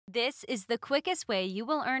This is the quickest way you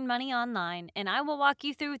will earn money online, and I will walk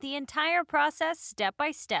you through the entire process step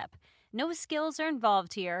by step. No skills are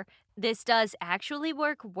involved here. This does actually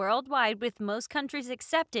work worldwide with most countries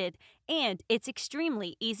accepted, and it's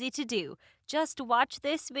extremely easy to do. Just watch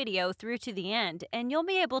this video through to the end, and you'll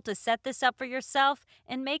be able to set this up for yourself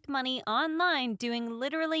and make money online doing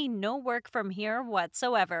literally no work from here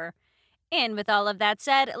whatsoever. And with all of that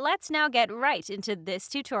said, let's now get right into this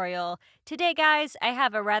tutorial. Today, guys, I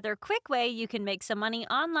have a rather quick way you can make some money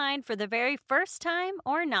online for the very first time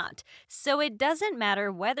or not. So it doesn't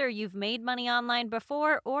matter whether you've made money online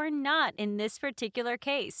before or not in this particular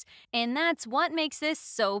case. And that's what makes this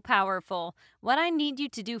so powerful. What I need you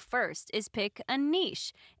to do first is pick a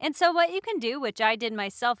niche. And so what you can do, which I did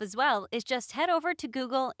myself as well, is just head over to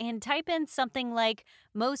Google and type in something like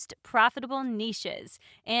most profitable niches.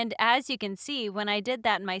 And as you can see, when I did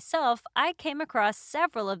that myself, I came across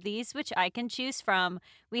several of these which I can choose from.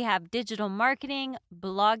 We have digital marketing,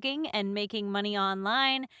 blogging and making money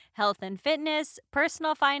online, health and fitness,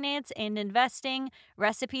 personal finance and investing,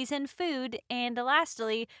 recipes and food, and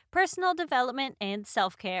lastly, personal development and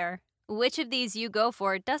self-care. Which of these you go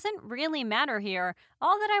for doesn't really matter here.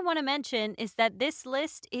 All that I want to mention is that this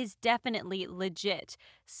list is definitely legit.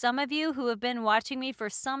 Some of you who have been watching me for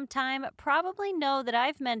some time probably know that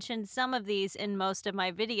I've mentioned some of these in most of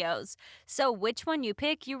my videos. So which one you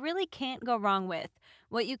pick, you really can't go wrong with.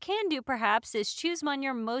 What you can do perhaps is choose one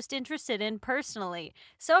you're most interested in personally.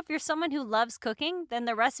 So if you're someone who loves cooking, then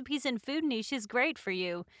the recipes and food niche is great for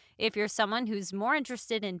you. If you're someone who's more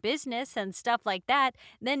interested in business and stuff like that,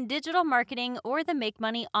 then digital marketing or the make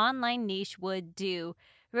money online niche would do.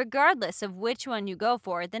 Regardless of which one you go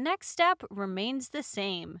for, the next step remains the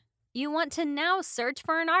same. You want to now search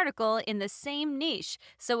for an article in the same niche.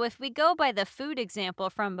 So if we go by the food example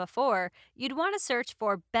from before, you'd want to search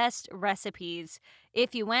for best recipes.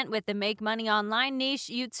 If you went with the make money online niche,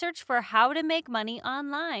 you'd search for how to make money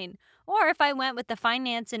online. Or if I went with the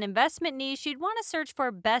finance and investment niche, you'd want to search for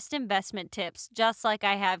best investment tips, just like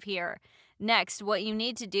I have here. Next, what you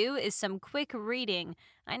need to do is some quick reading.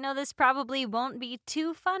 I know this probably won't be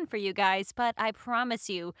too fun for you guys, but I promise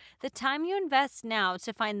you, the time you invest now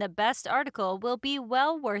to find the best article will be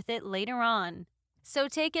well worth it later on. So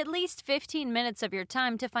take at least 15 minutes of your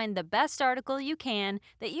time to find the best article you can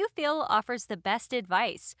that you feel offers the best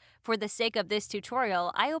advice. For the sake of this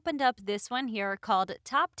tutorial, I opened up this one here called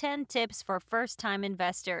Top 10 Tips for First-Time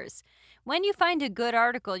Investors. When you find a good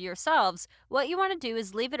article yourselves, what you want to do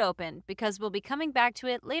is leave it open because we'll be coming back to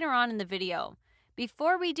it later on in the video.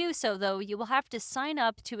 Before we do so, though, you will have to sign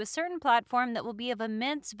up to a certain platform that will be of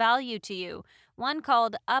immense value to you, one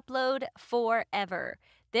called Upload Forever.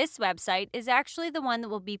 This website is actually the one that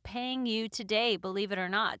will be paying you today, believe it or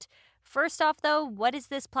not. First off, though, what is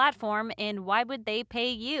this platform and why would they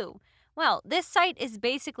pay you? Well, this site is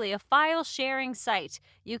basically a file sharing site.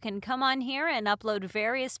 You can come on here and upload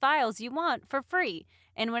various files you want for free,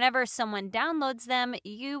 and whenever someone downloads them,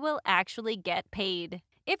 you will actually get paid.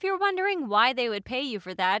 If you're wondering why they would pay you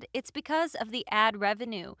for that, it's because of the ad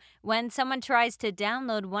revenue. When someone tries to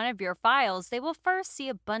download one of your files, they will first see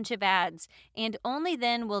a bunch of ads, and only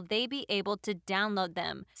then will they be able to download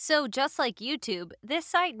them. So just like YouTube, this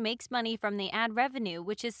site makes money from the ad revenue,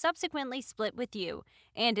 which is subsequently split with you.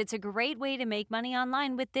 And it's a great way to make money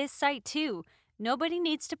online with this site too. Nobody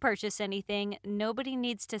needs to purchase anything, nobody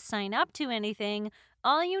needs to sign up to anything.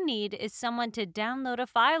 All you need is someone to download a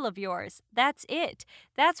file of yours. That's it.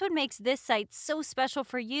 That's what makes this site so special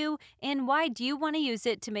for you and why do you want to use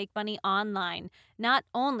it to make money online. Not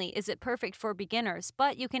only is it perfect for beginners,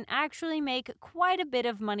 but you can actually make quite a bit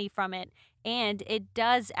of money from it. And it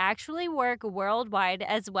does actually work worldwide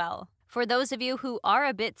as well. For those of you who are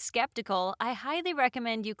a bit skeptical, I highly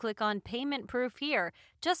recommend you click on payment proof here,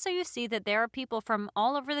 just so you see that there are people from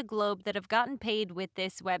all over the globe that have gotten paid with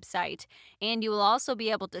this website. And you will also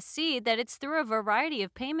be able to see that it's through a variety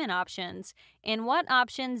of payment options. And what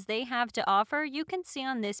options they have to offer, you can see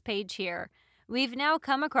on this page here. We've now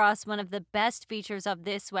come across one of the best features of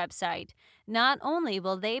this website. Not only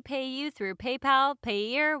will they pay you through PayPal,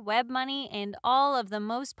 Payeer, WebMoney, and all of the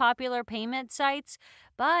most popular payment sites,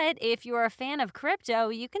 but if you're a fan of crypto,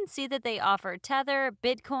 you can see that they offer Tether,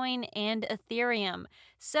 Bitcoin, and Ethereum.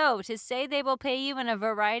 So to say they will pay you in a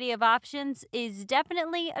variety of options is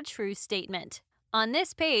definitely a true statement. On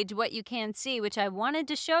this page, what you can see, which I wanted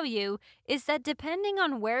to show you, is that depending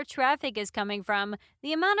on where traffic is coming from,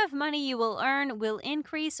 the amount of money you will earn will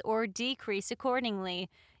increase or decrease accordingly.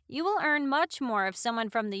 You will earn much more if someone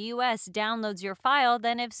from the US downloads your file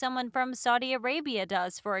than if someone from Saudi Arabia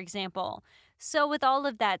does, for example. So, with all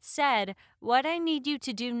of that said, what I need you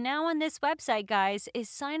to do now on this website, guys, is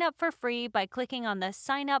sign up for free by clicking on the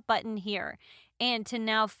sign up button here. And to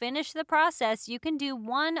now finish the process, you can do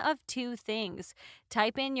one of two things.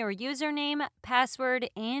 Type in your username, password,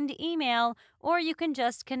 and email, or you can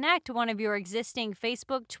just connect one of your existing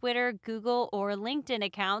Facebook, Twitter, Google, or LinkedIn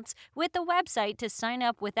accounts with the website to sign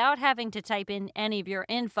up without having to type in any of your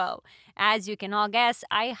info. As you can all guess,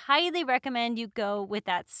 I highly recommend you go with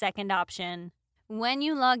that second option. When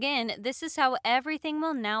you log in, this is how everything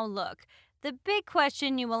will now look. The big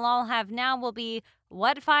question you will all have now will be,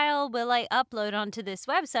 what file will I upload onto this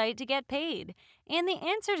website to get paid? And the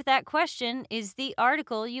answer to that question is the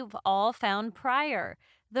article you've all found prior.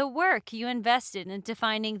 The work you invested into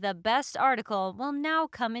finding the best article will now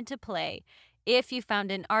come into play. If you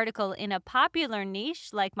found an article in a popular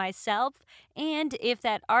niche like myself, and if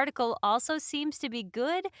that article also seems to be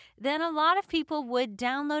good, then a lot of people would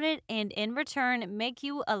download it and in return make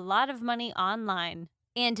you a lot of money online.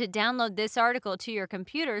 And to download this article to your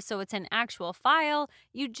computer so it's an actual file,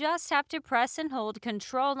 you just have to press and hold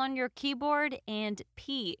Control on your keyboard and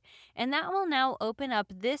P. And that will now open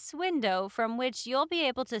up this window from which you'll be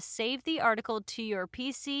able to save the article to your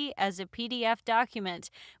PC as a PDF document,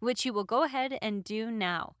 which you will go ahead and do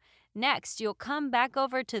now. Next, you'll come back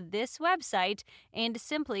over to this website and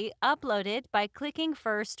simply upload it by clicking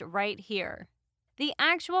first right here. The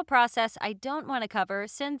actual process I don't want to cover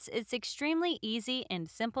since it's extremely easy and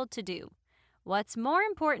simple to do. What's more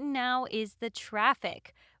important now is the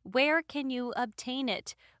traffic. Where can you obtain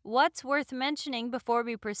it? What's worth mentioning before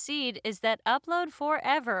we proceed is that Upload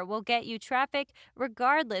Forever will get you traffic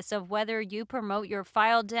regardless of whether you promote your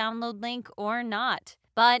file download link or not.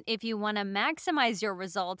 But if you want to maximize your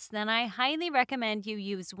results, then I highly recommend you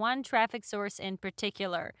use one traffic source in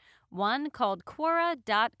particular, one called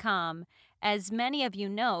Quora.com. As many of you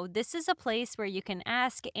know, this is a place where you can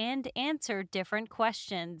ask and answer different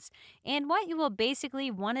questions. And what you will basically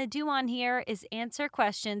want to do on here is answer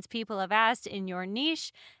questions people have asked in your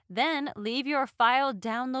niche, then leave your file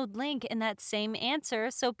download link in that same answer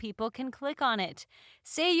so people can click on it.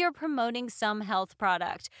 Say you're promoting some health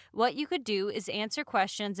product. What you could do is answer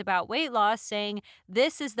questions about weight loss saying,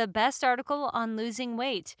 "This is the best article on losing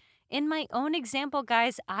weight." In my own example,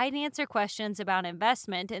 guys, I'd answer questions about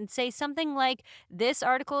investment and say something like, "This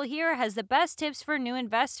article here has the best tips for new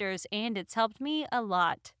investors and it's helped me a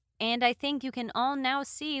lot." And I think you can all now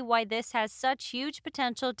see why this has such huge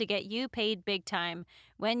potential to get you paid big time.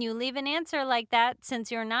 When you leave an answer like that, since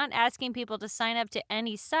you're not asking people to sign up to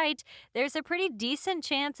any site, there's a pretty decent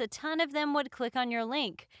chance a ton of them would click on your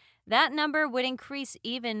link. That number would increase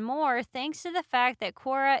even more thanks to the fact that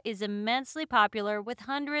Quora is immensely popular with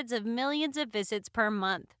hundreds of millions of visits per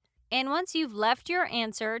month. And once you've left your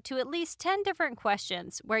answer to at least 10 different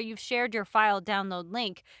questions where you've shared your file download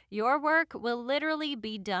link, your work will literally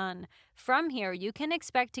be done. From here, you can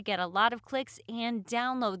expect to get a lot of clicks and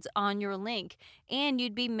downloads on your link, and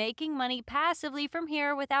you'd be making money passively from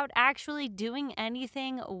here without actually doing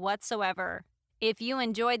anything whatsoever. If you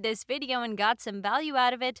enjoyed this video and got some value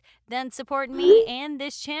out of it, then support me and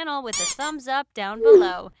this channel with a thumbs up down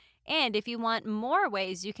below. And if you want more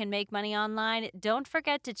ways you can make money online, don't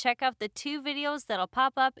forget to check out the 2 videos that'll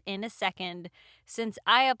pop up in a second. Since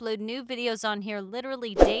I upload new videos on here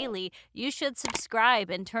literally daily, you should subscribe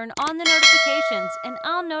and turn on the notifications, and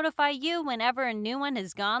I'll notify you whenever a new one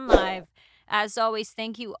has gone live. As always,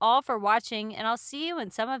 thank you all for watching, and I'll see you in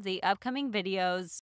some of the upcoming videos.